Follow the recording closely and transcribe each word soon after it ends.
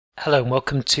Hello and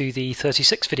welcome to the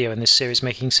 36th video in this series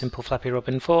making simple Flappy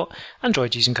Robin for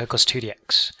Android using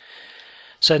Cocos2dx.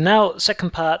 So now,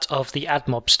 second part of the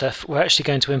Admob stuff, we're actually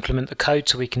going to implement the code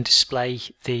so we can display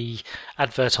the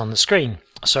advert on the screen.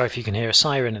 Sorry if you can hear a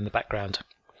siren in the background.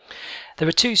 There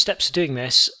are two steps to doing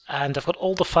this, and I've got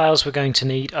all the files we're going to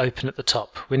need open at the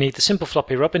top. We need the simple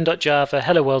floppy robin.java,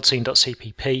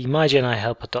 helloworldscene.cpp,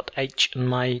 mygnihelper.h and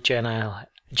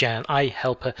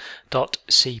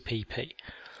mygnihelper.cpp.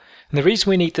 And the reason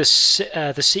we need the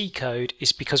C code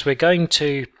is because we're going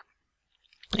to,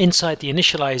 inside the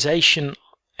initialization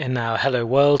in our hello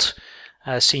world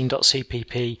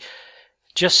scene.cpp,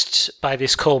 just by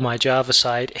this call my Java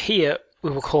side, here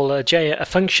we will call a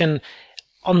function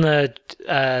on the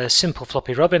simple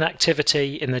floppy robin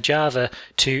activity in the Java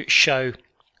to show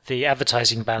the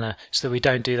advertising banner so that we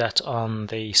don't do that on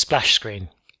the splash screen.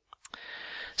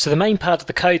 So the main part of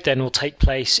the code then will take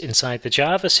place inside the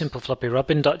Java, simple floppy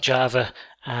robin.java,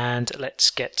 and let's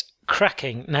get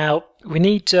cracking. Now we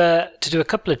need to do a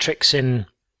couple of tricks in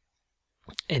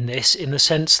this, in the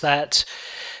sense that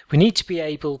we need to be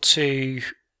able to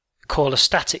call a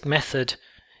static method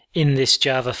in this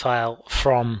Java file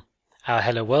from our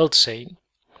hello world scene,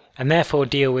 and therefore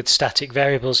deal with static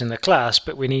variables in the class,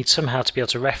 but we need somehow to be able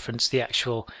to reference the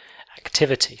actual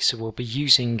activity. So we'll be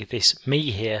using this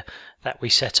me here that we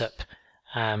set up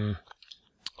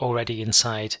already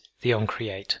inside the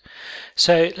onCreate.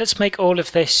 So let's make all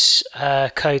of this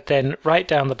code then right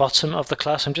down the bottom of the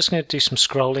class. I'm just going to do some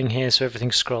scrolling here so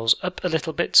everything scrolls up a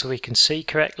little bit so we can see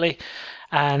correctly.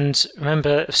 And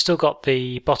remember, I've still got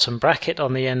the bottom bracket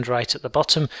on the end right at the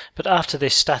bottom, but after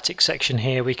this static section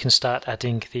here we can start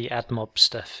adding the Admob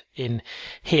stuff in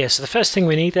here. So the first thing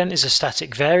we need then is a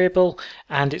static variable,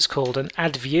 and it's called an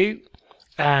addView,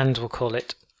 and we'll call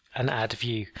it an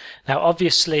addView. Now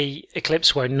obviously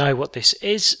Eclipse won't know what this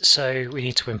is, so we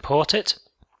need to import it.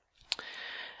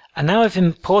 And now I've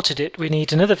imported it, we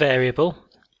need another variable,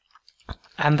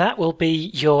 and that will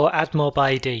be your Admob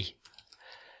Id.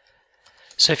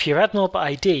 So if your Admob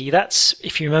ID, that's,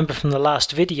 if you remember from the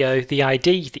last video, the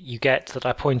ID that you get that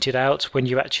I pointed out when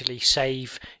you actually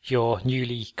save your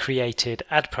newly created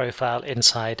ad profile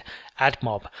inside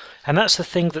Admob. And that's the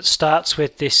thing that starts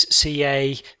with this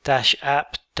ca-app-pub,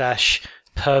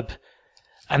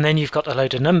 and then you've got a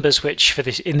load of numbers which for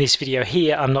this in this video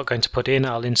here I'm not going to put in,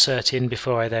 I'll insert in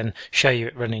before I then show you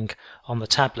it running on the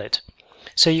tablet.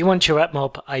 So you want your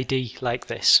Admob ID like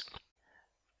this.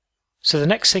 So the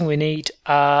next thing we need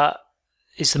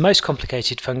is the most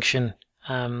complicated function,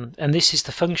 and this is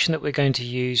the function that we're going to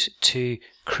use to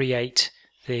create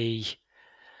the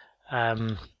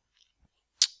ad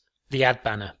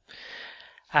banner.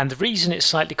 And the reason it's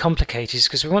slightly complicated is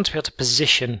because we want to be able to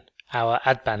position our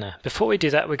ad banner. Before we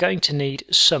do that, we're going to need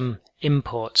some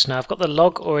imports. Now I've got the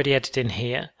log already edited in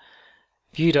here,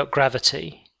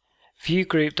 view.gravity,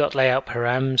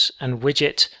 viewgroup.layoutparams, and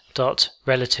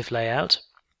widget.relativeLayout.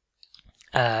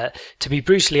 To be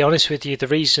brutally honest with you, the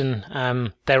reason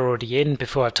they're already in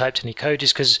before I've typed any code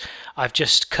is because I've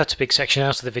just cut a big section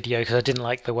out of the video because I didn't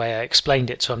like the way I explained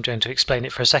it, so I'm going to explain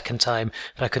it for a second time,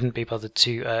 but I couldn't be bothered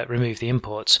to remove the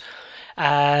imports.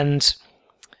 And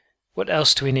what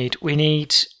else do we need? We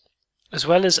need, as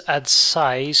well as add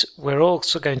size, we're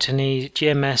also going to need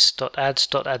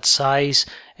gms.ads.addSize,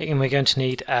 and we're going to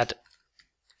need add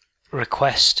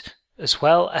request as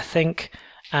well, I think.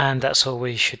 And that's all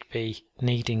we should be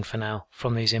needing for now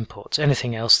from these imports.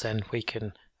 Anything else then we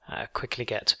can quickly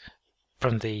get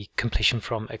from the completion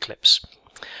from Eclipse.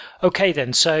 Okay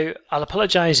then, so I'll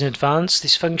apologize in advance.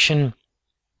 This function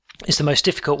is the most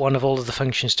difficult one of all of the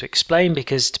functions to explain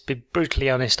because, to be brutally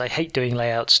honest, I hate doing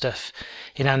layout stuff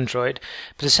in Android.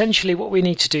 But essentially what we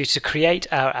need to do to create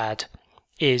our ad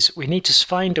is we need to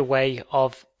find a way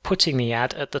of putting the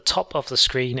ad at the top of the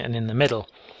screen and in the middle.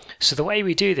 So the way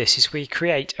we do this is we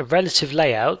create a relative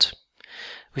layout,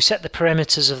 we set the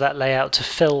parameters of that layout to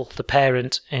fill the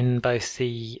parent in both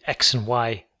the X and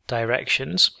Y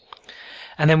directions,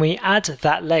 and then we add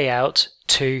that layout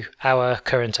to our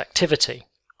current activity.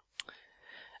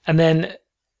 And then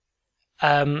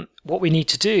what we need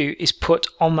to do is put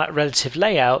on that relative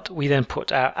layout, we then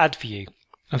put our addView.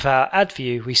 And for our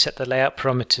addView, we set the layout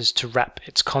parameters to wrap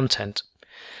its content.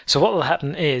 So what will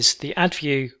happen is the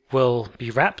addView will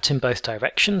be wrapped in both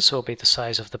directions, so it will be the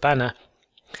size of the banner,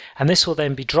 and this will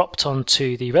then be dropped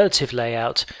onto the relative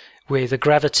layout with a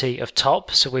gravity of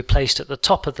top, so we're placed at the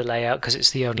top of the layout because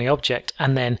it's the only object,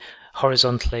 and then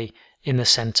horizontally in the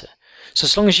center. So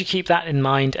as long as you keep that in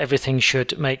mind, everything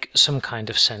should make some kind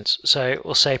of sense. So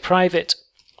we'll say private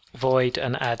void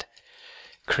and add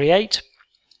create,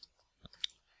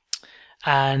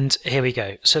 And here we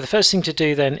go. So the first thing to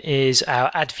do then is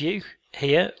our add view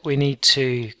here. We need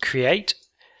to create.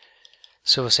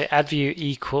 So we'll say add view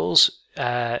equals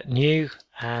new,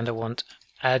 and I want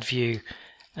add view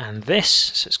and this,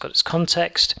 so it's got its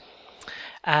context.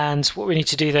 And what we need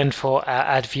to do then for our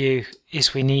add view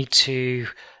is we need to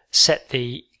set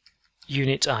the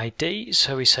unit ID.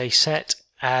 So we say set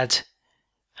add,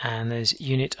 and there's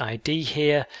unit ID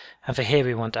here, and for here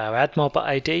we want our Admob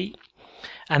ID.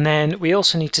 And then we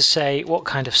also need to say what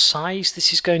kind of size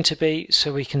this is going to be.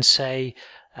 So we can say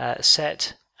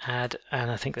set add,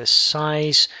 and I think there's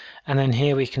size, and then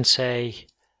here we can say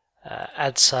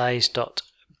add size dot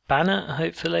banner.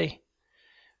 Hopefully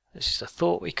this is a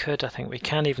thought we could. I think we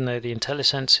can, even though the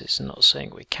IntelliSense is not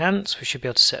saying we can't. So we should be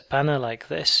able to set banner like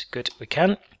this. Good, we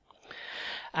can.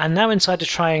 And now inside the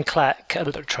try and catch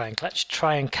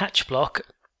block,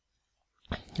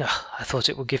 I thought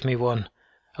it would give me one.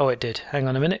 Oh, it did. Hang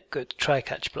on a minute. Good, try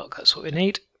catch block. That's what we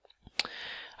need.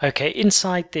 Okay,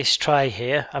 inside this try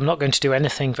here, I'm not going to do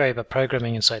anything very bad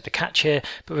programming inside the catch here,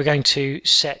 but we're going to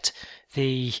set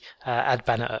the add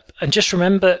banner up. And just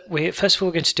remember, first of all,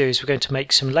 we're going to do is we're going to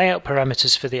make some layout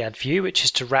parameters for the add view, which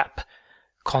is to wrap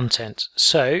content.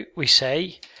 So we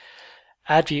say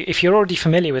add view. If you're already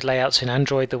familiar with layouts in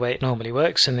Android the way it normally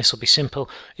works, then this will be simple.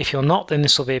 If you're not, then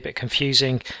this will be a bit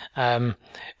confusing. We're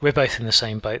both in the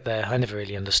same boat there. I never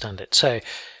really understand it. So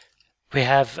we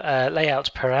have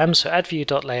layout params, so add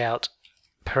view.layout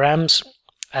params,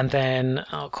 and then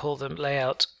I'll call them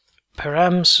layout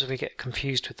params so we get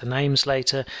confused with the names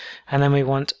later. And then we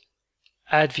want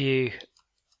add view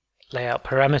layout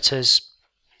parameters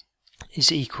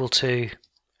is equal to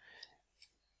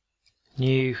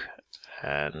new,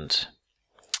 and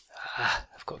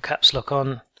I've got caps lock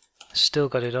on, still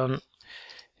got it on,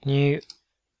 new.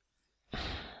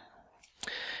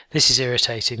 This is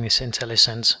irritating, this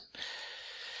IntelliSense.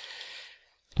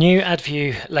 New add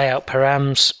view layout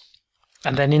params,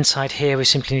 and then inside here we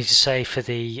simply need to say for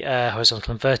the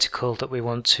horizontal and vertical that we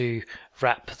want to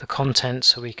wrap the content,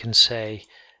 so we can say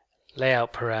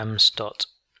layout params dot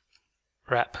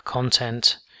wrap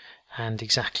content, and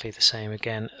exactly the same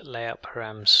again, layout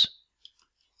params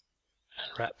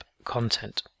and wrap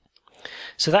content.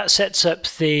 So that sets up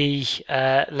the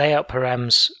layout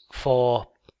params for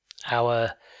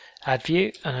our add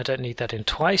view, and I don't need that in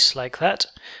twice like that,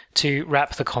 to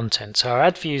wrap the content. So our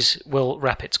add views will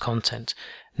wrap its content.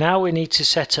 Now we need to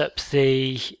set up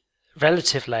the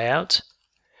relative layout.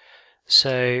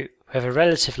 So we have a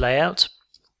relative layout,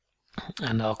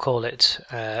 and I'll call it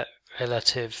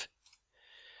relative.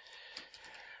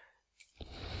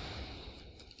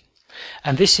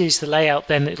 And this is the layout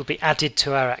then that will be added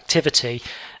to our activity,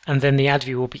 and then the add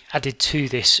view will be added to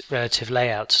this relative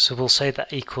layout. So we'll say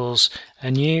that equals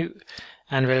a new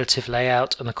and relative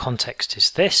layout, and the context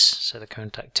is this, so the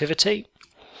current activity.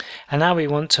 And now we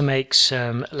want to make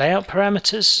some layout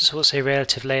parameters, so we'll say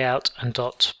relative layout and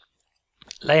dot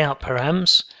layout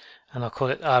params, and I'll call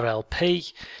it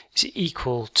RLP is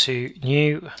equal to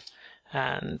new,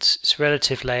 and it's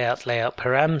relative layout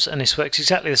params, and this works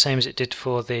exactly the same as it did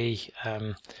for the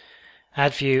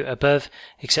add view above,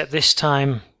 except this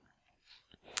time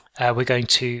we're going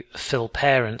to fill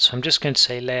parent. So I'm just going to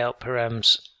say layout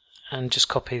params and just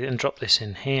copy and drop this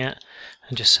in here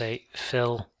and just say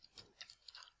fill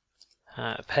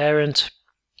parent,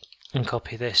 and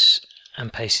copy this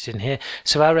and paste it in here.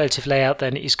 So our relative layout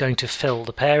then is going to fill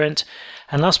the parent.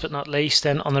 And last but not least,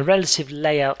 then on the relative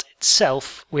layout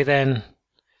itself, we then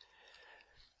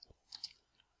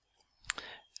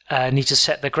need to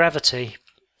set the gravity.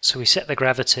 So we set the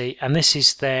gravity, and this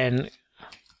is then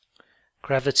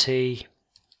gravity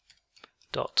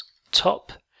dot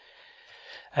top,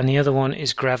 and the other one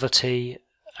is gravity,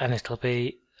 and it'll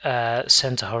be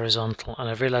center horizontal. And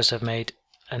I've realized I've made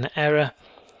an error.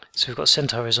 So we've got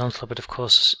center horizontal, but of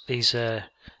course these are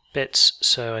bits,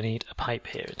 so I need a pipe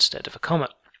here instead of a comma.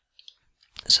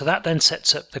 So that then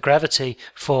sets up the gravity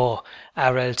for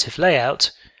our relative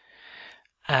layout,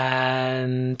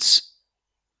 and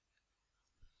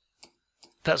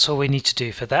that's all we need to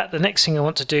do for that. The next thing I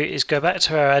want to do is go back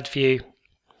to our add view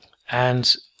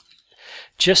and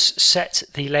just set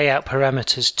the layout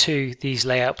parameters to these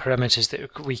layout parameters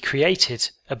that we created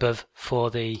above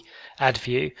for the add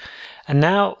view. And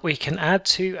now we can add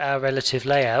to our relative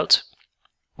layout,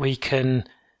 we can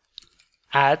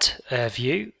add a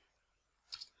view,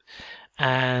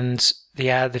 and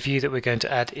the view that we're going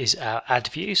to add is our add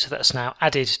view, so that's now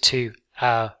added to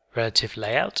our relative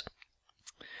layout.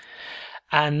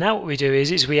 And now what we do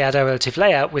is we add our relative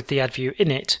layout with the add view in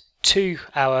it to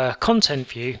our content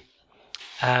view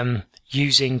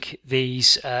using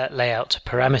these layout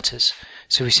parameters.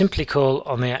 So we simply call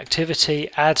on the activity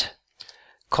add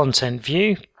content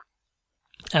view,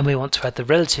 and we want to add the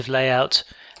relative layout,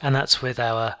 and that's with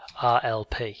our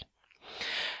RLP.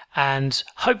 And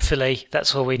hopefully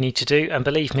that's all we need to do. And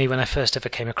believe me, when I first ever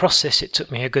came across this, it took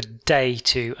me a good day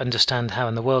to understand how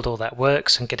in the world all that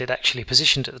works and get it actually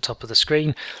positioned at the top of the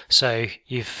screen. So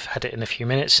you've had it in a few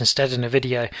minutes instead in a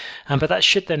video, but that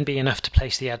should then be enough to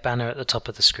place the add banner at the top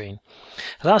of the screen.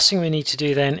 The last thing we need to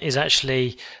do then is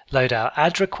actually load our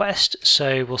add request.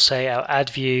 So we'll say our add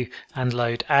view and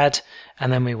load add,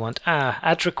 and then we want our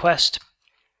add request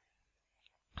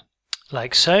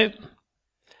like so.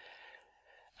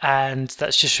 And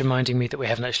that's just reminding me that we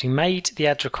haven't actually made the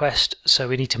add request, so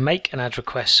we need to make an add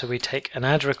request. So we take an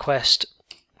add request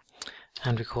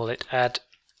and we call it add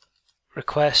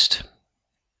request,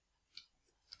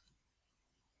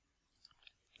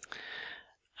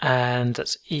 and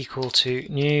that's equal to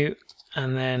new,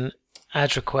 and then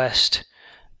add request,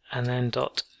 and then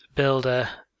dot builder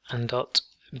and dot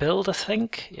build, I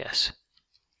think, yes.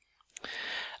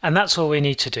 And that's all we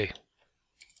need to do.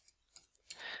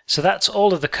 So that's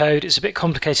all of the code. It's a bit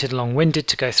complicated and long-winded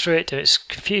to go through it, and it's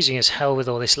confusing as hell with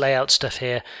all this layout stuff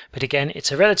here. But again, it's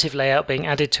a relative layout being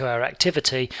added to our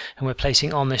activity, and we're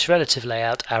placing on this relative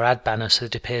layout our add banner so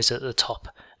that it appears at the top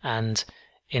and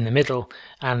in the middle,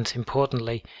 and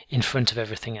importantly, in front of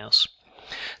everything else.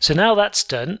 So now that's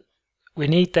done, we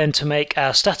need then to make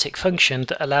our static function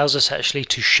that allows us actually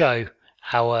to show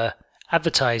our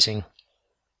advertising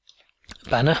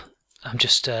banner. I'm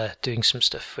just doing some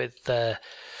stuff with the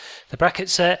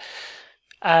brackets there,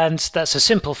 and that's a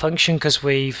simple function because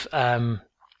we've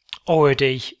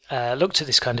already looked at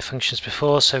this kind of functions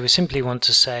before. So we simply want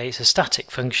to say it's a static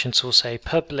function, so we'll say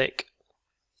public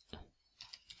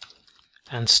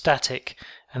and static,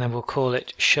 and then we'll call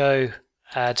it show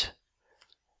add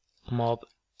mob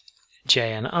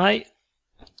JNI,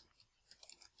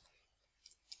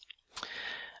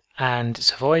 and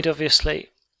it's a void obviously.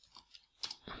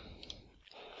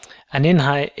 And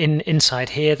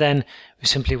inside here then we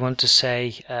simply want to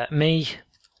say me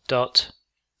dot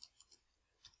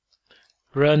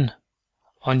run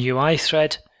on UI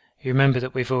thread. You remember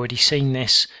that we've already seen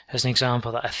this as an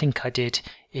example that I think I did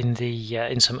in the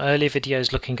in some earlier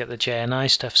videos looking at the JNI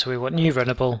stuff. So we want new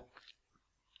runnable,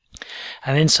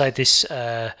 and inside this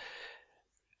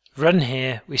run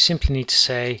here we simply need to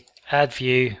say add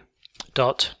view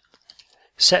dot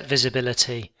set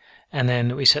visibility, and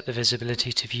then we set the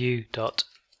visibility to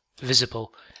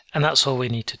view.visible, and that's all we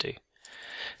need to do.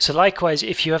 So likewise,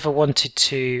 if you ever wanted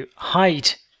to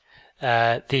hide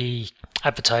the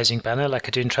advertising banner like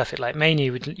I do in Traffic Light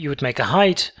Mania, you would make a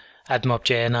hide Admob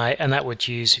JNI, and that would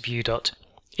use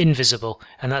view.invisible,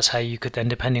 and that's how you could then,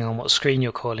 depending on what screen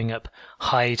you're calling up,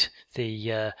 hide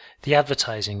the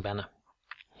advertising banner.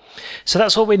 So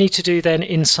that's all we need to do then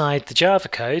inside the Java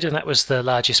code, and that was the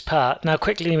largest part. Now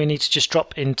quickly we need to just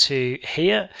drop into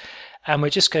here, and we're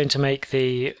just going to make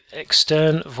the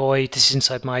extern void. This is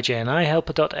inside my JNI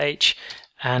helper.h,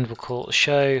 and we'll call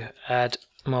show add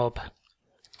mob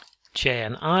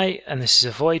JNI, and this is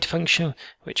a void function,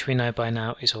 which we know by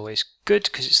now is always good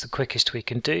because it's the quickest we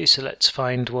can do. So let's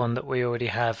find one that we already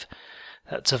have.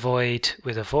 That's a void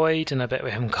with a void, and I bet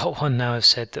we haven't got one now. I've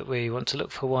said that we want to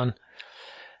look for one.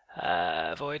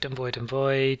 Void and void and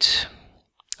void.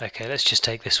 Okay, let's just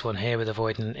take this one here with a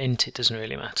void and an int. It doesn't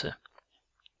really matter.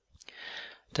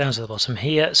 Down to the bottom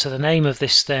here. So the name of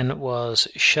this then was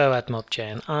show admob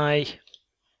JNI.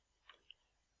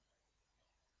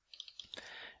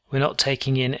 We're not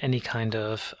taking in any kind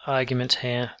of argument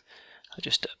here. I'll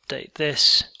just update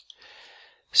this.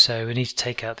 So we need to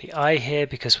take out the I here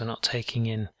because we're not taking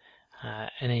in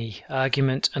any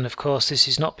argument, and of course this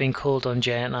is not being called on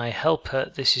JNI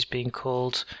helper, this is being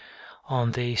called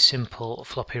on the simple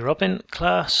Floppy Robin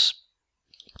class.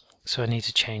 So I need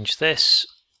to change this,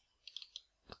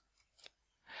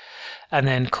 and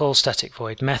then call static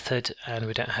void method, and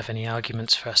we don't have any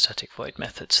arguments for our static void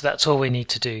method, so that's all we need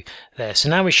to do there. So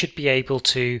now we should be able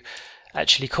to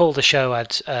actually call the show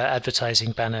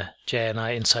advertising banner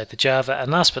JNI inside the Java, and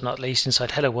last but not least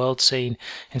inside hello world scene,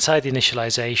 inside the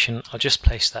initialization, I'll just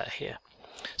place that here.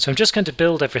 So I'm just going to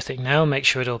build everything now, make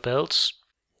sure it all builds.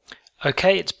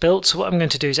 Okay, it's built, so what I'm going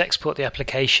to do is export the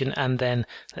application, and then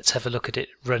let's have a look at it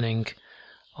running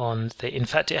on the, in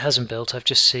fact it hasn't built, I've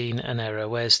just seen an error.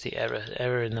 Where's the error?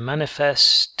 Error in the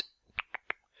manifest.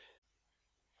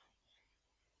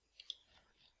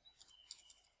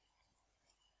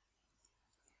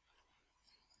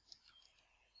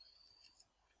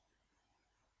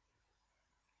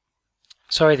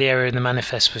 Sorry, the error in the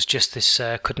manifest was just this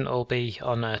couldn't all be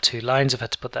on 2 lines. I've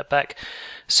had to put that back.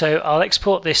 So I'll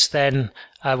export this then.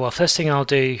 Well, first thing I'll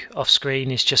do off screen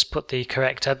is just put the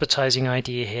correct advertising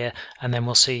ID here, and then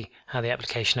we'll see how the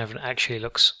application actually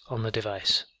looks on the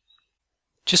device.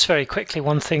 Just very quickly,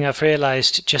 one thing I've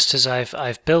realized just as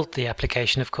I've built the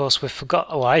application, of course,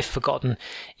 I've forgotten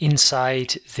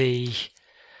inside the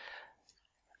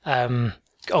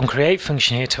on create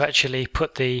function here to actually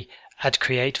put the add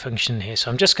create function here. So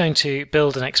I'm just going to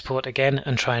build and export again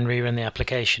and try and rerun the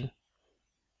application.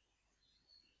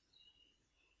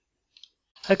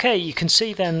 Okay, you can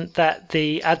see then that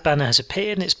the ad banner has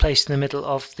appeared and it's placed in the middle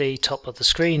of the top of the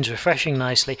screen, refreshing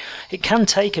nicely. It can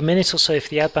take a minute or so for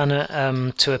the ad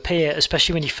banner to appear,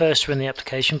 especially when you first run the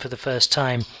application for the first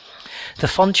time. The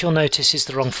font you'll notice is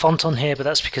the wrong font on here, but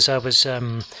that's because I was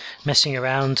messing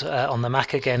around on the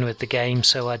Mac again with the game,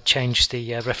 so I'd changed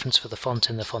the reference for the font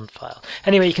in the font file.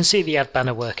 Anyway, you can see the ad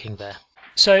banner working there.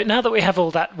 So now that we have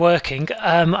all that working,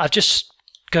 I've just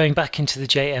going back into the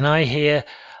JNI here.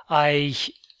 I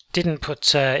didn't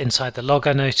put inside the log.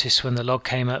 I noticed when the log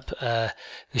came up the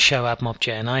show Admob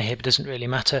JNI here, but it doesn't really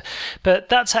matter. But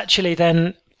that's actually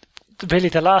then really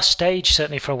the last stage,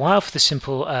 certainly for a while, for the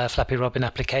simple Flappy Robin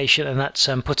application, and that's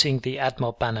putting the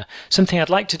Admob banner. Something I'd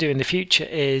like to do in the future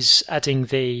is adding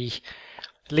the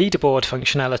leaderboard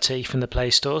functionality from the Play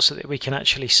Store so that we can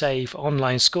actually save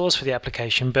online scores for the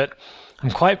application, but I'm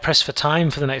quite pressed for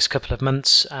time for the next couple of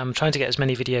months. I'm trying to get as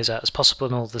many videos out as possible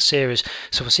in all the series,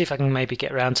 so we'll see if I can maybe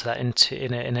get around to that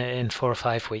in 4 or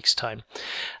 5 weeks' time.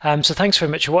 So thanks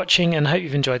very much for watching, and hope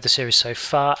you've enjoyed the series so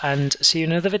far, and see you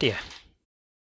in another video.